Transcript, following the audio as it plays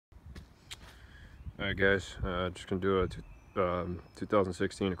Alright guys, just gonna do a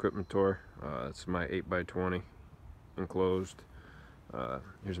 2016 equipment tour. It's my 8x20 enclosed.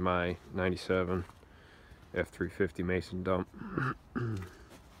 Here's my 97 F350 Mason dump.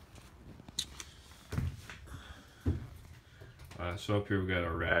 So up here we got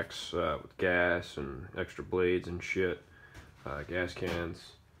our racks with gas and extra blades and shit, gas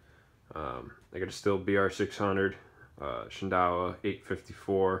cans. I got a Stihl BR600, Shindaiwa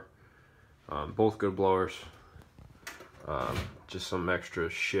 854. Both good blowers. Just some extra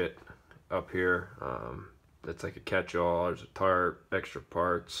shit up here. That's like a catch-all. There's a tarp, extra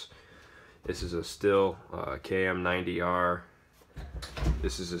parts. This is a Stihl KM90R.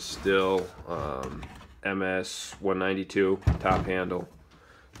 This is a Stihl MS192 top handle.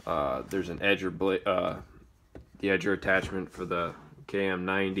 There's an edger blade, the edger attachment for the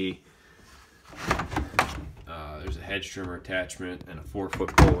KM90. There's a hedge trimmer attachment and a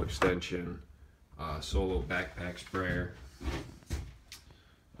 4-foot pole extension. Solo backpack sprayer.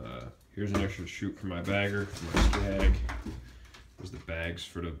 Here's an extra chute for my bagger, for my Skag. There's the bags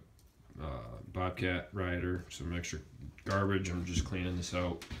for the Bobcat rider. Some extra garbage. I'm just cleaning this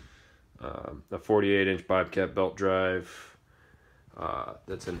out. A 48-inch Bobcat belt drive.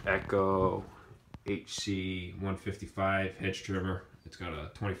 That's an Echo HC155 hedge trimmer. It's got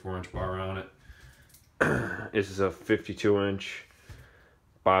a 24-inch bar on it. This is a 52-inch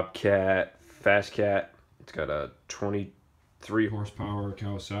Bobcat Fast Cat. It's got a 23 horsepower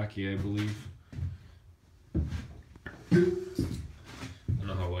Kawasaki, I believe. I don't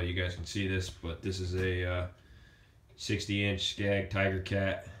know how well you guys can see this, but this is a 60-inch Skag Tiger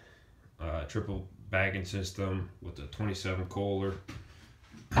Cat, triple bagging system with a 27 Kohler.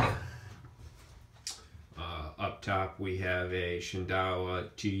 Up top we have a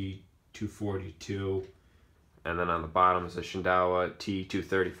Shindaiwa T242, and then on the bottom is a Shindaiwa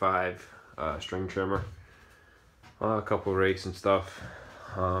T235 string trimmer. A couple rakes and stuff.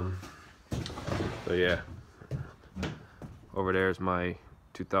 So yeah, over there is my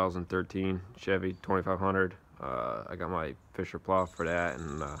 2013 Chevy 2500. I got my Fisher plow for that,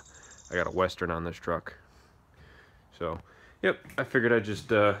 and I got a Western on this truck. So yep, I figured I'd just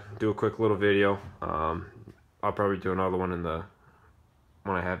do a quick little video. I'll probably do another one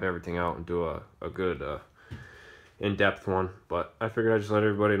when I have everything out and do a good in-depth one, but I figured I'd just let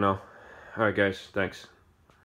everybody know. Alright guys, thanks.